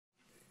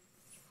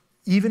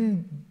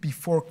even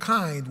before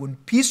Kind, when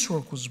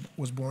piecework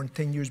was born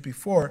 10 years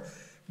before,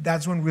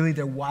 that's when really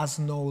there was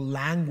no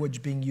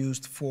language being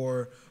used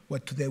for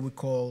what today we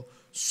call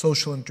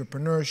social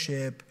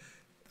entrepreneurship,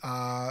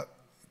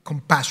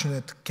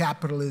 compassionate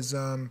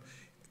capitalism,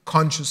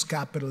 conscious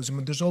capitalism.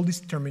 And there's all this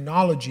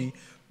terminology.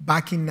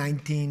 Back in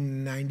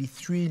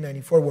 1993,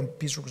 94, when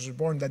piecework was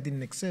born, that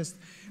didn't exist.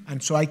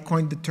 And so I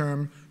coined the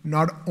term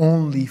not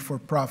only for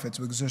profits,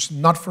 because there's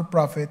not for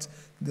profits,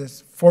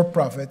 there's for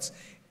profits,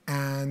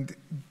 and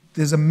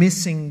there's a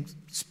missing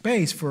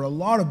space for a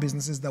lot of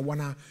businesses that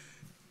want to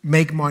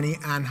make money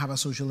and have a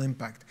social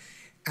impact.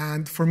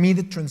 And for me,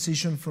 the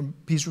transition from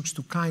pieceworks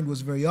to Kind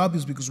was very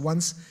obvious, because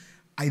once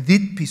I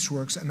did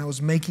pieceworks and I was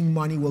making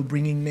money while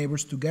bringing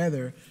neighbors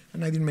together,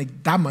 and I didn't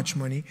make that much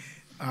money,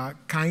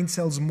 Kind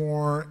sells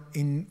more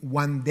in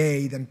one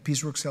day than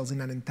piecework sells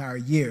in an entire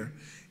year.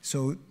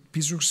 So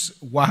pieceworks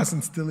was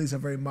and still is a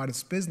very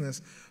modest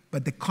business,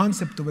 but the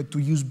concept of it, to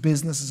use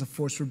business as a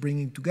force for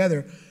bringing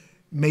together,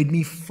 made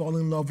me fall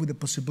in love with the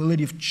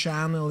possibility of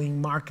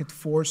channeling market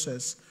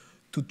forces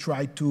to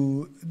try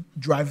to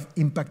drive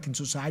impact in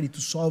society, to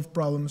solve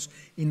problems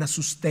in a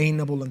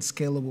sustainable and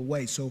scalable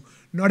way. So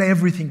not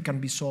everything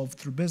can be solved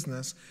through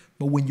business,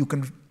 but when you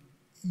can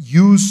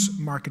use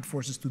market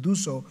forces to do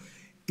so,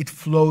 it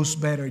flows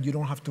better. You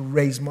don't have to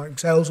raise money.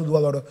 Because I also do a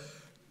lot of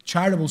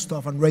charitable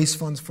stuff and raise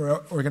funds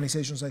for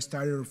organizations I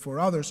started or for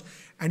others,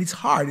 and it's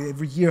hard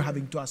every year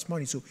having to ask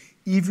money. So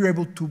if you're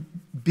able to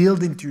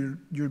build into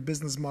your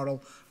business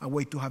model a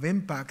way to have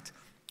impact,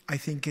 I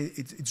think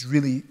it's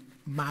really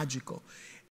magical.